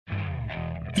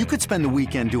You could spend the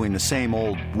weekend doing the same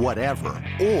old whatever,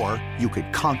 or you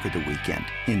could conquer the weekend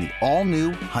in the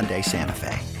all-new Hyundai Santa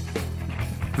Fe.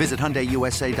 Visit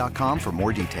HyundaiUSA.com for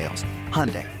more details.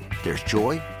 Hyundai, there's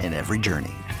joy in every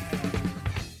journey.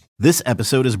 This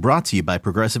episode is brought to you by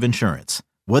Progressive Insurance.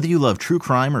 Whether you love true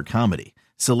crime or comedy,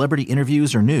 celebrity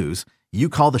interviews or news, you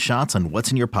call the shots on what's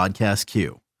in your podcast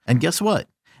queue. And guess what?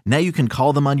 Now you can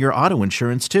call them on your auto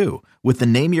insurance too with the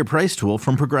Name Your Price tool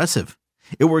from Progressive.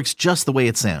 It works just the way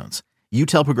it sounds. You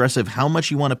tell Progressive how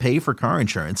much you want to pay for car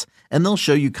insurance, and they'll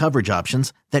show you coverage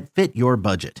options that fit your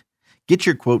budget. Get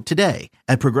your quote today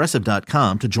at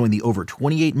Progressive.com to join the over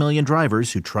 28 million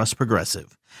drivers who trust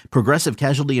Progressive. Progressive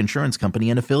Casualty Insurance Company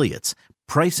and Affiliates.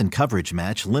 Price and coverage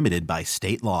match limited by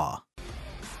state law.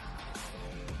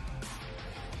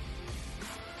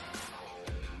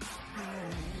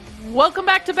 Welcome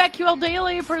back to BetQL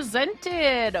Daily,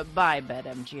 presented by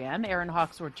BetMGM. Aaron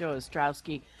Hawksworth, Joe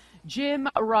Ostrowski, Jim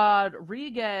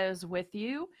Rodriguez with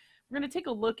you. We're going to take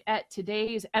a look at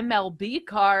today's MLB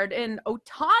card, and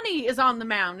Ohtani is on the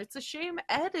mound. It's a shame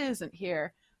Ed isn't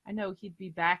here. I know he'd be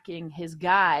backing his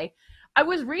guy. I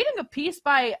was reading a piece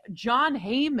by John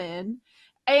Heyman,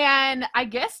 and I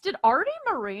guess, did Artie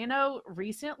Moreno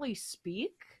recently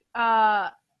speak?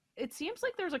 It seems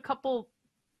like there's a couple...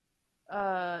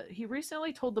 he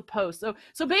recently told the Post.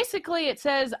 So basically it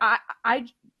says,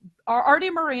 Artie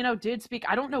Moreno did speak.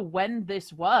 I don't know when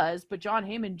this was, but John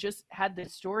Heyman just had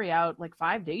this story out like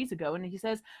 5 days ago. And he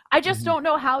says, I just don't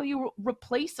know how you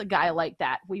replace a guy like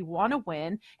that. We want to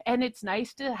win, and it's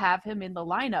nice to have him in the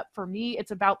lineup. For me,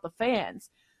 it's about the fans.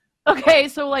 Okay.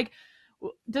 So like,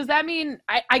 does that mean,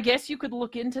 I guess you could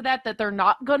look into that they're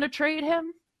not going to trade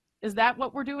him? Is that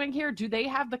what we're doing here? Do they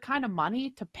have the kind of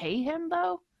money to pay him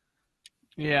though?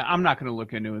 Yeah, I'm not going to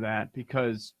look into that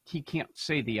because he can't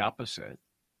say the opposite.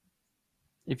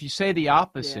 If you say the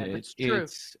opposite,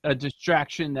 it's a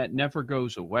distraction that never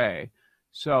goes away.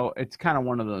 So it's kind of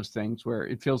one of those things where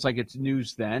it feels like it's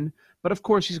news then. But, of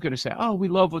course, he's going to say, oh, we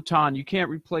love Ohtani. You can't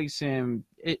replace him.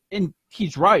 And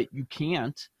he's right. You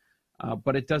can't.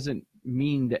 But it doesn't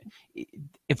mean that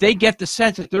if they get the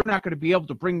sense that they're not going to be able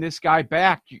to bring this guy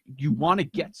back, you want to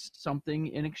get something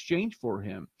in exchange for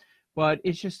him. But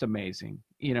it's just amazing.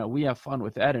 You know, we have fun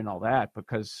with Ed and all that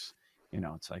because, you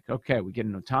know, it's like, okay, we get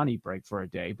an Ohtani break for a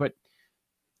day, but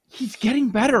he's getting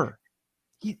better.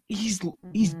 He's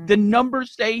the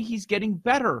numbers say he's getting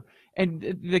better,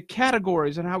 and the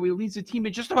categories and how he leads the team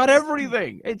in just about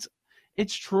everything.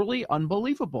 It's truly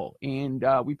unbelievable, and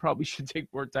we probably should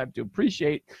take more time to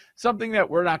appreciate something that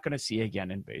we're not going to see again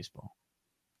in baseball.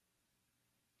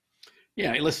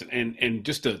 Yeah, listen, and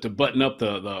just to button up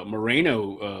the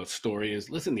Moreno story is,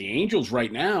 listen, the Angels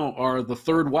right now are the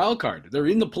third wild card. They're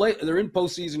in they're in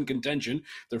postseason contention.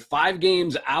 They're 5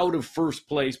 games out of first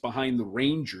place behind the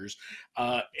Rangers.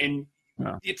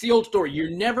 It's the old story.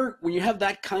 You're never, when you have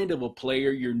that kind of a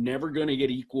player, you're never going to get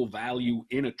equal value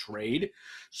in a trade.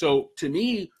 So to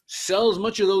me, sell as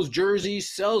much of those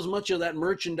jerseys, sell as much of that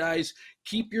merchandise,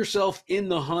 keep yourself in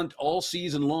the hunt all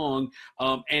season long.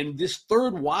 And this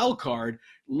third wild card,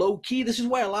 low key, this is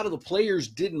why a lot of the players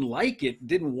didn't like it,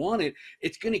 didn't want it.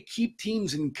 It's going to keep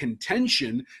teams in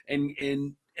contention,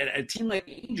 and a team like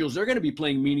the Angels, they're going to be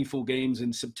playing meaningful games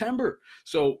in September.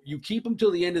 So you keep them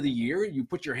till the end of the year. You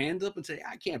put your hand up and say,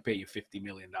 I can't pay you $50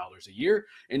 million a year.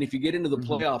 And if you get into the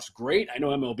playoffs, great. I know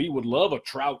MLB would love a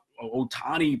Trout,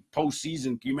 Ohtani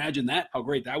postseason. Can you imagine that? How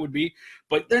great that would be.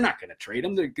 But they're not going to trade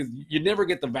him because you never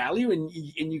get the value, and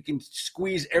you can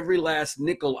squeeze every last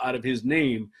nickel out of his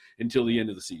name until the end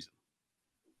of the season.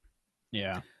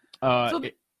 Yeah.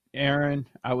 Aaron,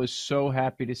 I was so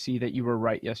happy to see that you were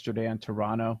right yesterday on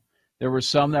Toronto. There were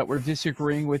some that were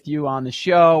disagreeing with you on the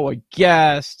show, a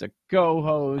guest, a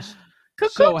co-host.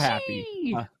 So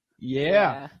happy.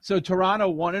 Yeah. So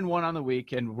Toronto 1-1 on the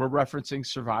week, and we're referencing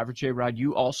Survivor. J-Rod,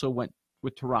 you also went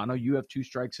with Toronto. You have 2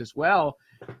 strikes as well.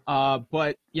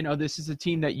 But, you know, this is a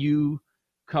team that you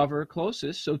cover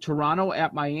closest. So Toronto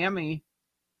at Miami.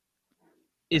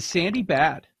 Is Sandy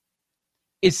bad?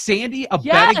 Is Sandy a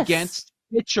bet against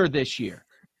pitcher this year?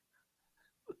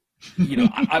 You know,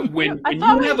 when I you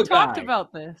thought have we a guy, talked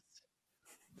about this.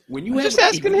 When you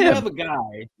have a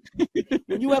guy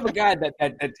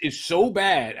that is so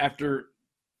bad after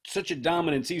such a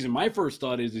dominant season, my first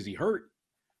thought is he hurt?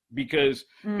 Because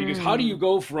how do you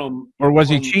go from, or was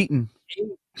he cheating?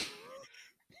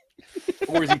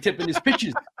 Or is he tipping his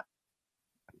pitches?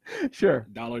 Sure.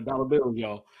 Dollar bills,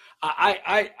 y'all.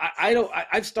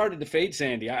 I've started to fade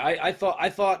Sandy. I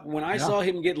thought when I saw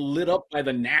him get lit up by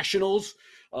the Nationals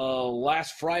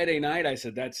last Friday night, I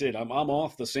said, that's it. I'm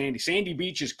off the Sandy. Sandy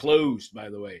Beach is closed, by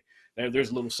the way.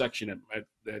 There's a little section at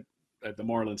the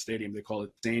Marlins Stadium. They call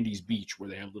it Sandy's Beach, where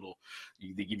they have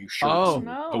they give you shirts and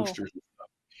posters and stuff.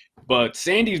 But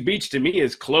Sandy's Beach to me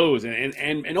is closed.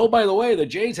 And oh, by the way, the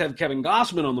Jays have Kevin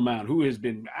Gossman on the mound, who has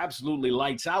been absolutely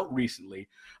lights out recently.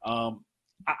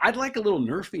 I'd like a little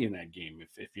Nerfy in that game,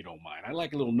 if you don't mind. I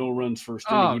like a little no runs first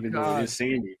inning, even though it is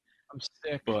Sandy. I'm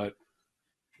sick. But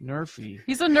Nerfy.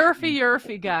 He's a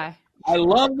Nerfy guy. I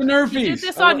love the Nerfies. He did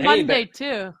this on Monday,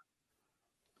 too.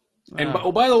 And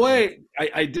by the way,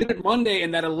 I did it Monday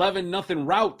in that 11-0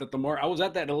 rout I was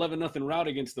at that 11-0 rout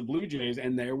against the Blue Jays,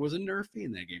 and there was a Nerfy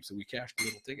in that game, so we cashed a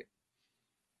little ticket.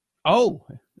 Oh,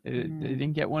 they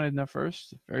didn't get one in the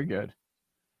first. Very good.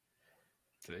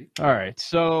 See? All right,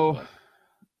 so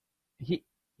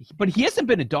but he hasn't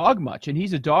been a dog much, and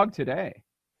he's a dog today,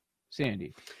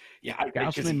 Sandy. Yeah,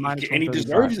 and he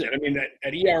deserves it. I mean,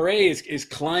 that ERA is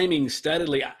climbing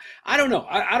steadily. I don't know.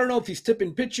 I don't know if he's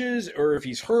tipping pitches or if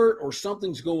he's hurt or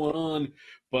something's going on.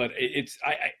 But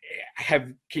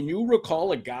can you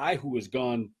recall a guy who has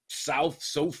gone south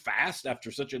so fast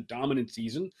after such a dominant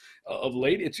season of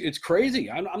late? It's crazy.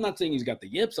 I'm not saying he's got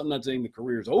the yips. I'm not saying the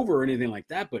career's over or anything like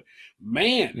that. But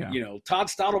man, Todd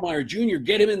Stottlemyre Jr.,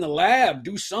 get him in the lab,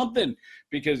 do something,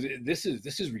 because this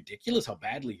is ridiculous how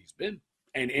badly he's been.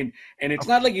 And it's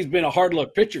not like he's been a hard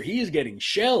luck pitcher. He is getting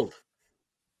shelled.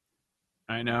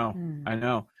 I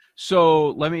know.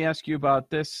 So let me ask you about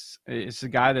this. It's a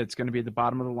guy that's going to be at the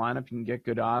bottom of the lineup. You can get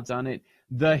good odds on it.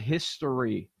 The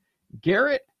history.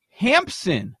 Garrett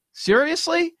Hampson.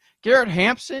 Seriously? Garrett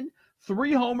Hampson,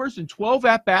 3 homers and 12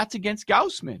 at-bats against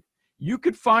Gausman. You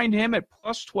could find him at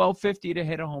plus 1250 to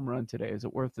hit a home run today. Is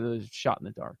it worth a shot in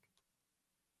the dark?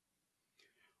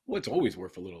 Well, it's always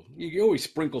worth a little. You can always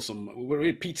sprinkle some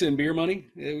pizza and beer money.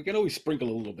 We can always sprinkle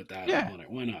a little bit on it.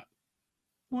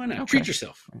 Why not? Okay. Treat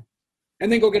yourself, and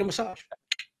then go get a massage.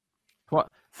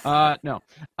 No,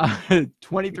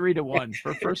 23-1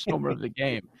 for first homer of the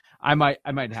game. I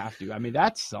might have to. I mean,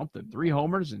 that's something. 3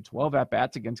 homers and 12 at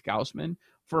bats against Gausman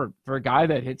for a guy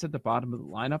that hits at the bottom of the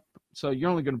lineup. So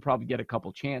you're only going to probably get a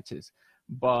couple chances,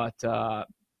 but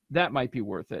that might be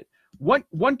worth it.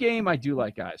 One game I do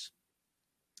like, guys.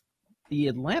 The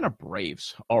Atlanta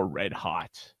Braves are red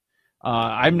hot.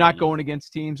 I'm not going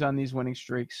against teams on these winning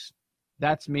streaks.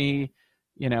 That's me.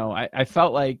 I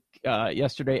felt like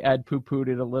yesterday Ed poo-pooed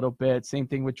it a little bit. Same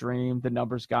thing with Dream, the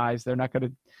numbers guys. They're not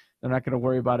gonna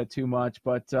worry about it too much.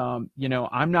 But I'm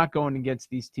not going against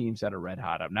these teams that are red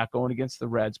hot. I'm not going against the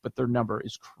Reds, but their number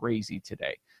is crazy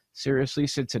today. Seriously,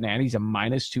 Cincinnati's a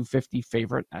minus 250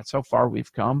 favorite. That's how far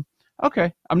we've come.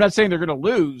 Okay, I'm not saying they're gonna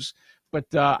lose, but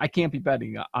I can't be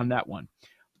betting on that one.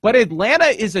 But Atlanta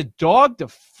is a dog to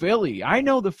Philly. I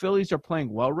know the Phillies are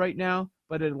playing well right now,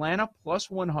 but Atlanta plus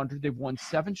 100. They've won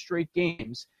 7 straight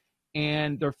games,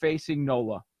 and they're facing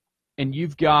Nola. And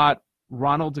you've got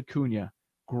Ronald Acuna.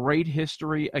 Great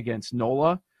history against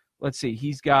Nola. Let's see.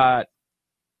 He's got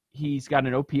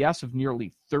an OPS of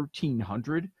nearly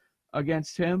 1,300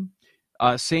 against him.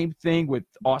 Same thing with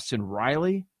Austin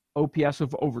Riley. OPS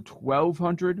of over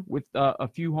 1,200 with a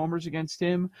few homers against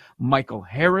him. Michael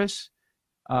Harris,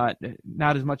 not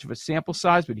as much of a sample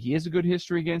size, but he has a good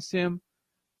history against him.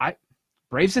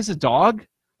 Braves as a dog,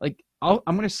 I'm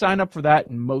going to sign up for that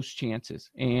in most chances.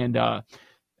 And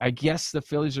I guess the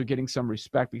Phillies are getting some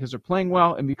respect because they're playing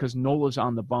well and because Nola's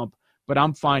on the bump, but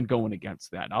I'm fine going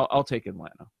against that. I'll take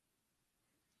Atlanta.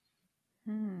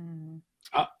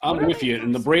 I'm with you.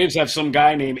 And the Braves have some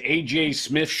guy named A.J.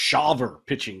 Smith-Shawver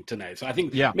pitching tonight. So I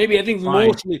think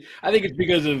mostly it's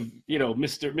because of,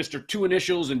 Mr. 2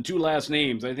 initials and 2 last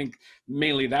names. I think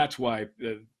mainly that's why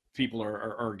people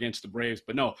are against the Braves.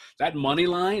 But no, that money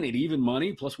line at even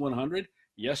money plus 100,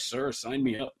 yes, sir, sign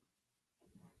me up.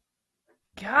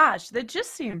 Gosh, that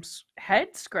just seems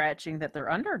head-scratching that they're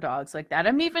underdogs like that.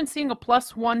 I'm even seeing a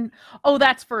plus 1. Oh,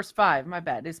 that's first 5. My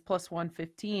bad. It's plus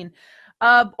 115.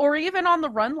 Or even on the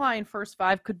run line, first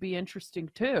 5 could be interesting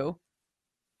too.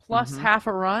 Plus half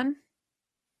a run.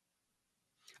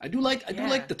 I do like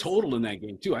the total in that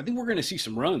game too. I think we're going to see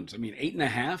some runs. I mean,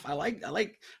 8.5.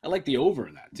 I like the over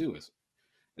in that too.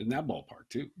 In that ballpark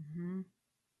too. Mm-hmm.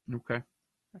 Okay,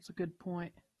 that's a good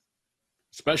point.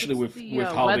 Especially with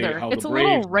how weather. It's a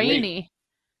little rainy.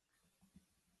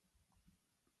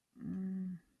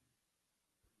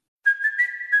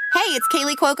 Hey, it's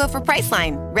Kaylee Cuoco for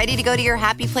Priceline. Ready to go to your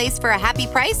happy place for a happy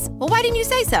price? Well, why didn't you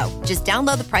say so? Just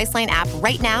download the Priceline app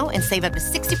right now and save up to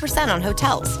 60% on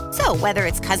hotels. So whether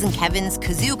it's Cousin Kevin's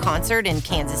Kazoo Concert in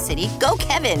Kansas City, go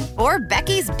Kevin, or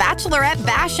Becky's Bachelorette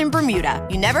Bash in Bermuda,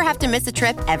 you never have to miss a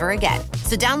trip ever again.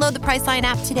 So download the Priceline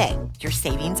app today. Your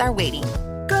savings are waiting.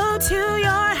 Go to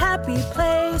your happy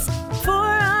place for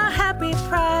a happy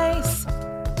price.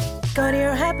 Go to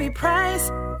your happy price,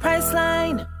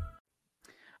 Priceline.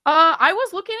 I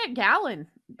was looking at Gallon,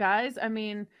 guys. I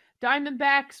mean,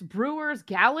 Diamondbacks, Brewers,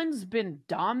 Gallon's been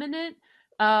dominant.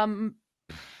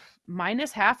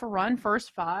 Minus half a run,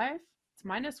 first 5. It's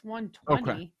minus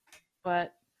 120. Okay.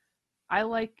 But I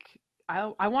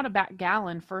want to back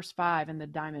Gallon first 5 in the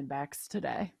Diamondbacks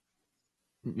today.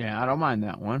 Yeah, I don't mind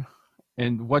that one.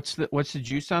 And what's the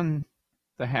juice on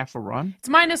the half a run? It's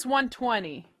minus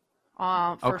 120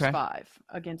 first 5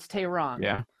 against Tehran.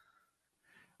 Yeah.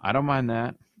 I don't mind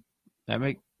that.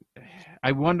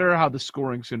 I wonder how the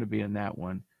scoring's going to be in that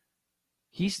one.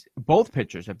 Both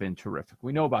pitchers have been terrific.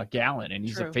 We know about Gallon, and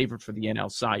he's a favorite for the NL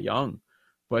Cy Young,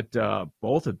 but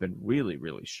both have been really,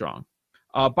 really strong.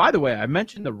 By the way, I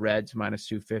mentioned the Reds minus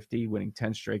 250, winning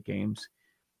 10 straight games.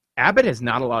 Abbott has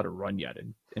not allowed a run yet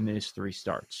in his 3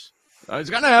 starts. It's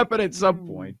going to happen at some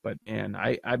point, but man,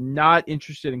 I'm not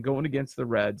interested in going against the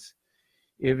Reds,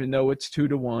 even though it's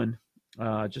 2-1.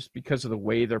 Just because of the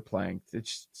way they're playing.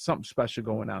 It's something special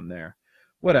going on there.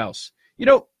 What else?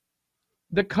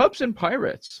 The Cubs and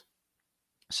Pirates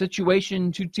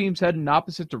situation, 2 teams head in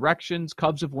opposite directions.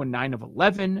 Cubs have won 9 of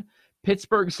 11.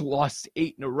 Pittsburgh's lost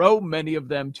 8 in a row, many of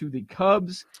them to the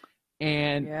Cubs.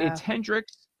 And it's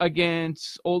Hendricks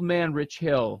against old man Rich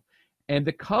Hill. And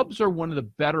the Cubs are one of the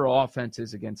better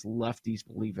offenses against lefties,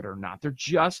 believe it or not. They're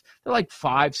like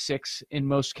 5-6 in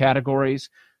most categories.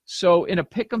 So in a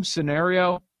pick'em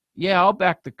scenario, I'll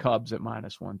back the Cubs at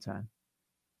minus 110.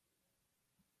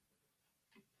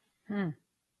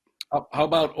 How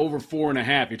about over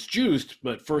 4.5? It's juiced,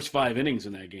 but first 5 innings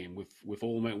in that game with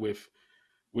old man with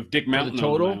Dick Mountain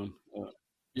total. On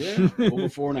the mound. Over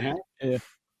 4.5.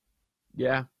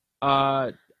 Yeah.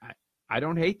 I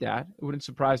don't hate that. It wouldn't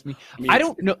surprise me. I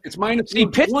don't know. It's minus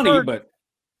 120, but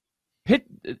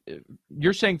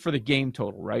you're saying for the game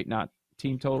total, right? Not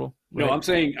team total. Right? No,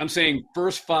 I'm saying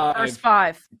first 5. First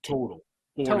 5 total.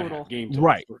 4.5 game total.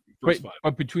 Right. First 5.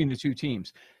 But between the 2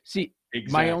 teams. See,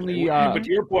 exactly. My only. But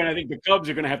to your point, I think the Cubs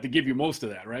are going to have to give you most of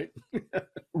that, right?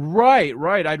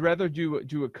 Right. I'd rather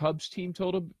do a Cubs team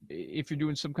total if you're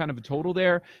doing some kind of a total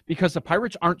there, because the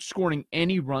Pirates aren't scoring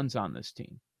any runs on this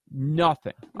team.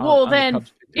 Nothing. Well, then,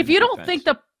 if you don't think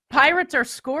the Pirates are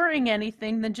scoring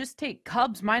anything, then just take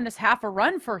Cubs minus half a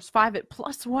run first 5 at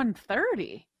plus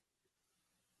 130.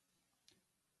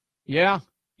 Yeah.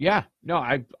 No,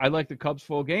 I like the Cubs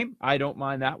full game. I don't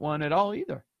mind that one at all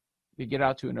either. You get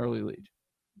out to an early lead.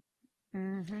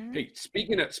 Mm-hmm. Hey,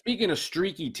 speaking of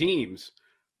streaky teams,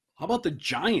 how about the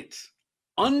Giants?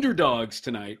 Underdogs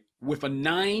tonight with a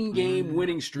 9-game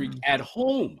winning streak at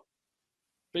home,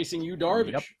 facing Yu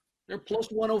Darvish. Yep. They're plus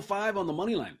 105 on the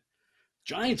money line.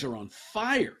 Giants are on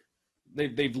fire.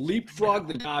 They've leapfrogged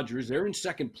the Dodgers. They're in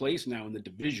second place now in the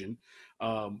division.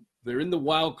 They're in the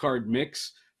wild card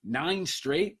mix. 9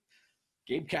 straight.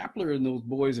 Gabe Kapler and those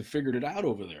boys have figured it out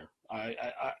over there.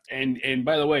 And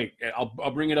by the way,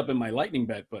 I'll bring it up in my lightning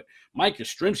bet, but Mike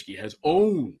Yastrzemski has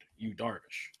owned Yu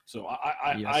Darvish. So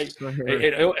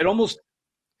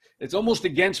it's almost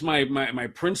against my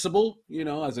principle,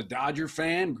 as a Dodger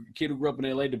fan, kid who grew up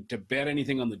in LA, to bet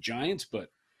anything on the Giants.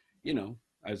 But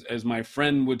as my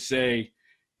friend would say,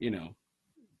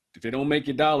 if they don't make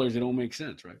you dollars, it don't make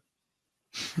sense, right?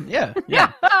 Yeah.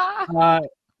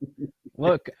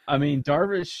 Look, I mean,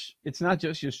 Darvish, it's not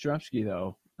just Yastrzemski,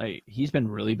 though. He's been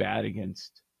really bad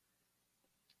against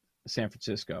San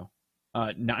Francisco.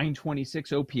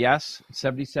 926 OPS,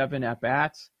 77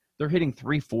 at-bats. They're hitting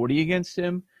 340 against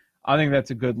him. I think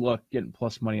that's a good look, getting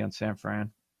plus money on San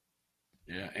Fran.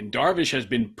 Yeah, and Darvish has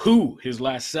been poo his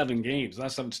last 7 games,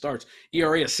 last 7 starts.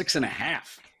 ERA of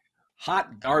 6.5.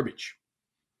 Hot garbage.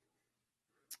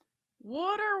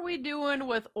 What are we doing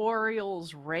with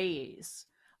Orioles-Rays?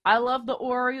 I love the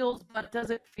Orioles, but does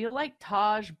it feel like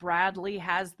Taj Bradley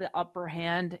has the upper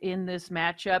hand in this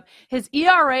matchup? His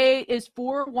ERA is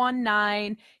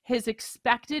 4.19, his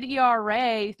expected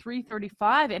ERA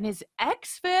 3.35, and his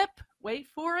xFIP, wait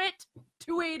for it,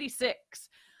 2.86.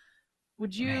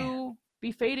 Would you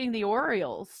be fading the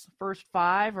Orioles first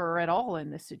 5 or at all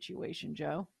in this situation,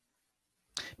 Joe?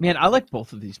 Man, I like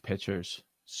both of these pitchers,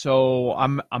 so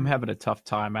I'm having a tough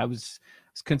time. I was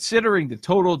considering the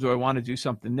total. Do I want to do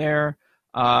something there?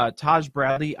 Taj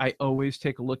Bradley, I always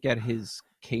take a look at his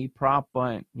K prop,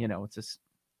 but it's a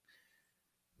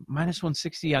minus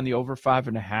 160 on the over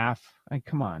 5.5.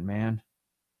 Come on, man.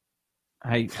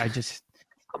 I just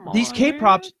these K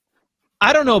props.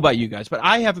 I don't know about you guys, but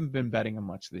I haven't been betting them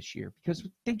much this year because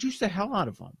they juice the hell out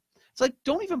of them. It's like,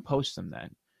 don't even post them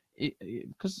then.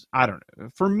 Because I don't know.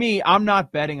 For me, I'm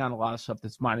not betting on a lot of stuff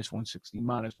that's minus 160,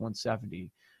 minus 170.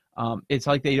 It's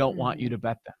like they don't want you to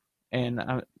bet them.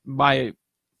 And my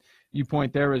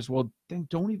point there is, well, then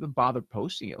don't even bother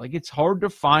posting it. Like, it's hard to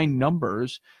find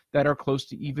numbers that are close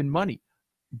to even money.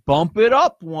 Bump it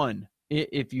up one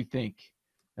if you think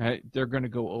they're going to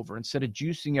go over, instead of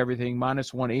juicing everything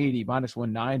minus 180, minus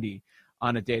 190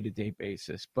 on a day-to-day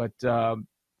basis. But,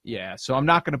 yeah, so I'm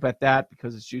not going to bet that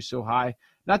because it's juiced so high.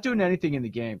 Not doing anything in the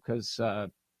game because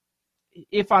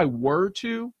if I were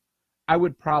to, I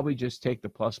would probably just take the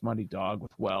plus money dog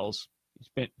with Wells.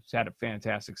 He's had a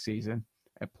fantastic season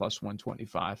at plus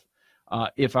 125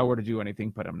 if I were to do anything,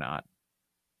 but I'm not.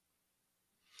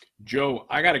 Joe,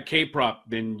 I got a K-prop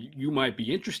then you might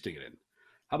be interested in.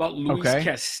 How about Luis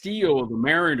Castillo of the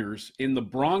Mariners in the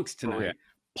Bronx tonight?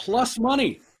 Plus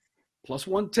money. Plus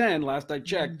 110, last I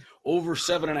checked, over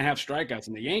 7.5 strikeouts.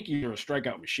 And the Yankees are a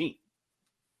strikeout machine.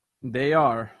 They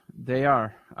are.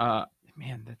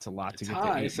 Man, that's a lot to get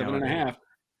high, to 7.5.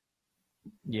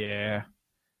 Yeah.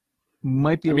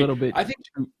 Might be a little bit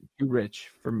too rich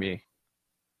for me.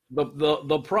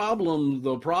 The problem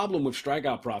with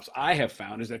strikeout props I have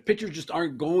found is that pitchers just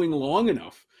aren't going long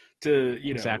enough to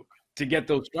to get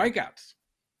those strikeouts.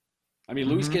 I mean,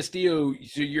 Luis Castillo,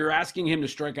 so you're asking him to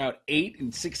strike out 8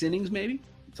 in 6 innings, maybe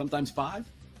sometimes 5.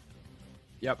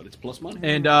 Yeah, but it's plus money.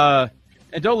 And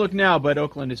don't look now, but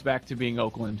Oakland is back to being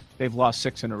Oakland. They've lost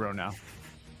 6 in a row now.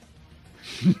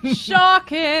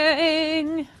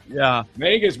 Shocking. Yeah,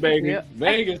 Vegas, baby, yeah.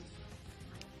 Vegas.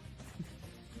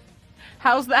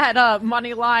 How's that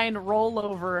money line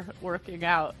rollover working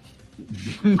out?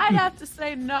 I'd have to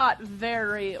say not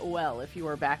very well if you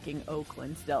were backing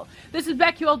Oakland still. This is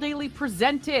BetQL Daily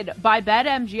presented by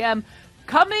BetMGM.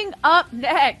 Coming up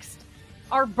next,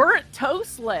 our burnt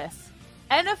toast list.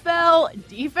 NFL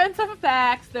defensive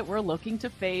backs that we're looking to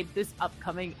fade this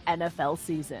upcoming NFL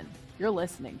season. You're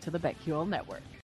listening to the BetQL Network.